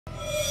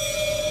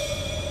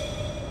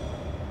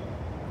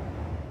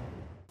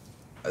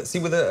See,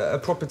 with a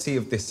property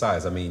of this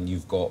size, I mean,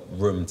 you've got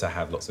room to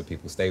have lots of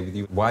people stay with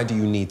you. Why do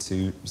you need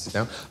to sit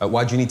down?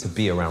 Why do you need to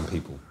be around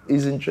people?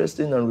 It's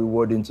interesting and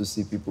rewarding to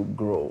see people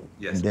grow.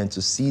 Yes. And then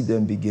to see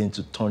them begin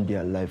to turn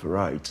their life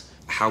right.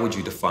 How would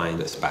you define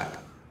a SPAC?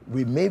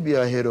 We may be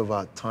ahead of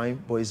our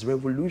time, but it's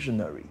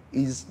revolutionary.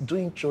 It's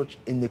doing church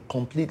in a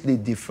completely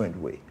different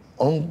way.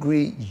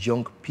 Hungry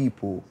young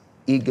people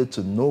eager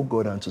to know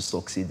God and to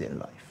succeed in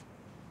life.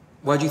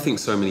 Why do you think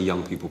so many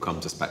young people come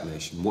to SPAC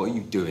Nation? What are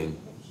you doing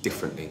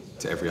differently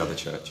to every other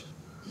church?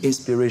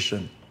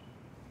 Inspiration.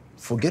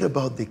 Forget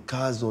about the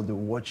cars or the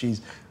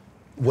watches.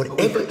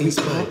 Whatever inspires.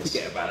 You can't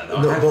forget about it.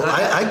 Though. No, but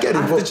I get it.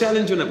 I have to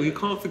challenge you on that, but you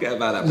can't forget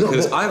about that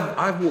because No,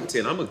 I've walked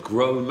in, I'm a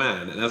grown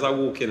man, and as I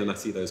walk in and I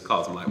see those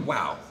cars, I'm like,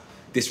 wow,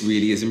 this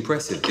really is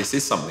impressive. This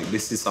is something.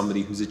 This is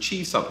somebody who's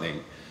achieved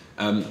something.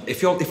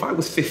 If I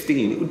was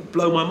 15, it would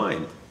blow my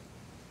mind.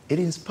 It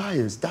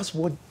inspires. That's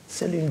what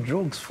selling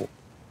drugs for.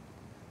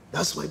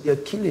 That's why they're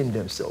killing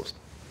themselves.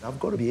 I've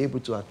got to be able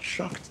to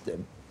attract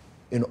them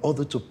in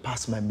order to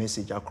pass my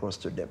message across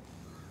to them.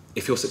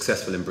 If you're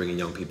successful in bringing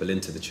young people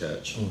into the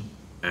church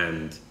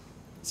and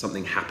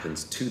something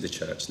happens to the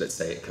church, let's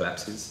say it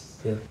collapses,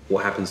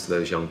 what happens to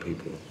those young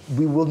people?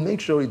 We will make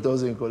sure it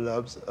doesn't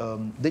collapse.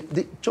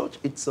 The church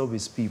itself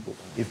is people.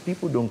 If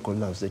people don't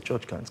collapse, the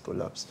church can't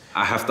collapse.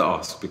 I have to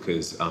ask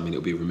because, I mean, it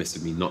would be remiss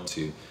of me not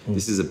to.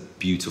 This is a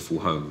beautiful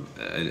home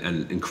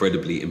and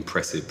incredibly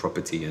impressive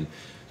property, and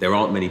there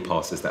aren't many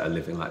pastors that are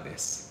living like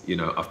this. You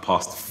know, I've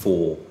passed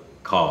 4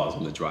 cars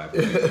on the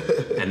driveway,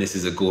 and this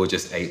is a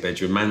gorgeous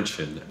 8-bedroom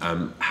mansion.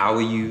 How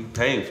are you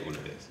paying for all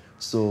of this?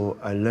 So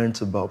I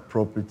learned about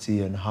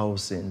property and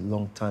housing a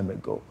long time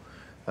ago.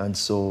 And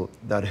so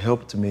that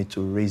helped me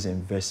to raise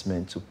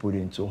investment to put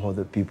into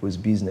other people's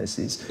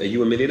businesses. Are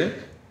you a millionaire?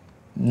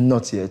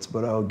 Not yet,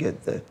 but I'll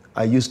get there.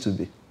 I used to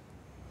be.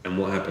 And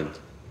what happened?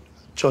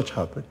 Church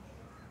happened.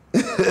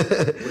 What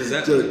does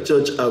that mean?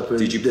 Church happened.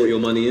 Did you put your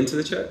money into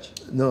the church?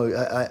 No,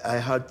 I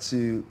had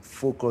to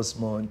focus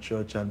more on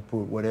church and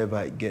put whatever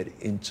I get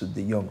into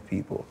the young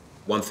people.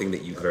 One thing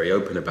that you're very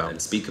open about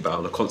and speak about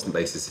on a constant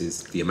basis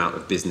is the amount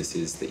of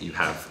businesses that you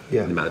have,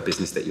 Yeah. the amount of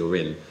business that you're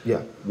in.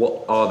 Yeah.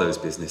 What are those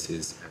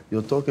businesses?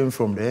 You're talking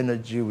from the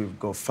energy, we've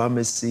got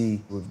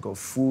pharmacy, we've got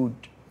food,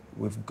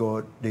 we've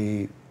got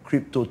the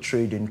crypto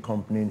trading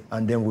company,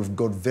 and then we've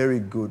got very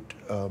good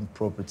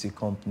property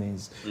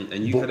companies.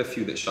 And you had a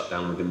few that shut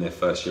down within their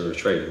first year of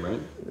trading,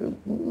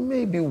 right?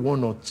 Maybe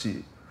 1 or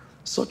 2.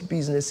 Such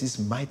businesses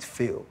might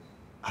fail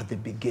at the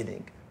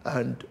beginning.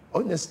 And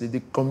honestly,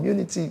 the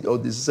community or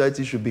the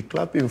society should be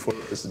clapping for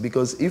us,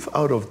 because if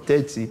out of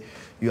 30,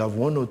 you have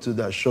 1 or 2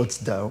 that shuts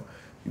down,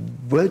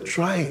 we're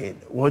trying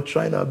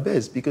our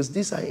best, because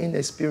these are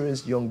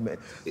inexperienced young men.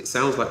 It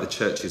sounds like the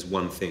church is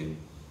one thing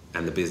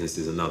and the business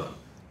is another.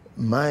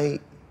 My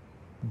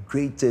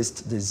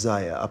greatest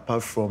desire,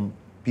 apart from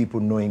people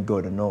knowing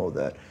God and all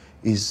that,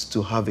 is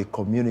to have a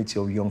community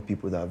of young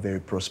people that are very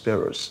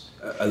prosperous.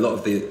 A lot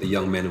of the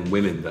young men and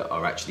women that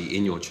are actually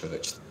in your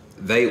church,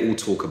 they all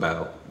talk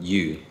about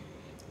you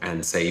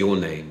and say your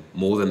name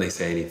more than they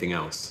say anything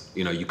else.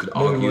 You know, you could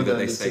argue that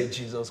they say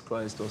Jesus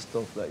Christ or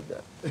stuff like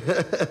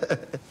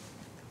that.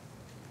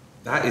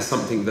 That is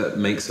something that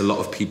makes a lot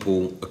of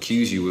people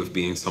accuse you of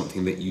being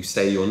something that you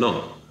say you're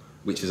not,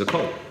 which is a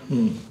cult.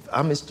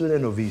 I'm a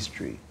student of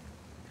history.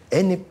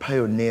 Any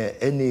pioneer,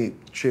 any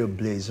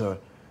trailblazer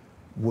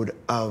would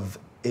have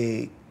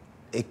a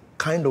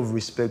kind of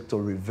respect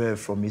or revere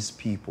from his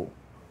people.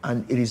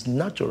 And it is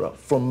natural.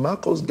 From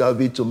Marcus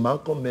Garvey to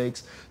Malcolm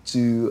X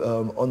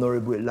to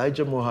Honorable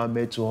Elijah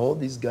Muhammad to all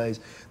these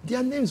guys,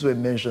 their names were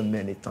mentioned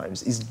many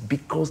times. It's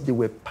because they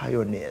were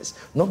pioneers,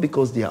 not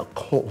because they are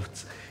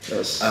cults.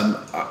 Yes.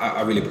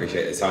 I really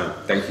appreciate the time.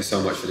 Thank you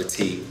so much for the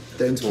tea.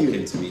 Thank you.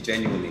 Talking to me,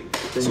 genuinely.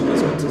 It's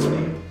always good to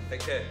speak. Take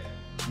care.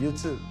 You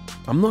too.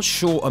 I'm not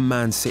sure a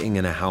man sitting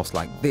in a house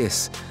like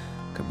this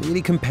can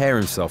really compare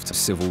himself to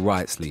civil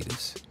rights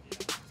leaders.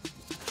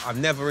 I've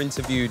never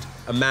interviewed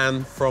a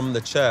man from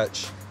the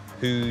church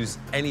who's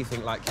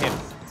anything like him.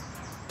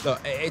 Look,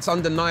 it's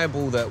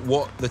undeniable that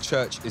what the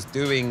church is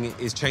doing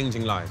is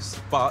changing lives,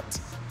 but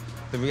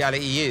the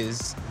reality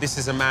is this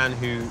is a man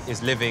who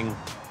is living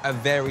a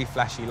very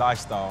flashy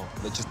lifestyle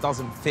that just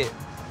doesn't fit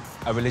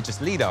a religious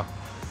leader.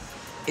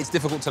 It's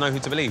difficult to know who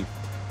to believe,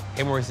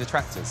 him or his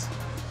detractors.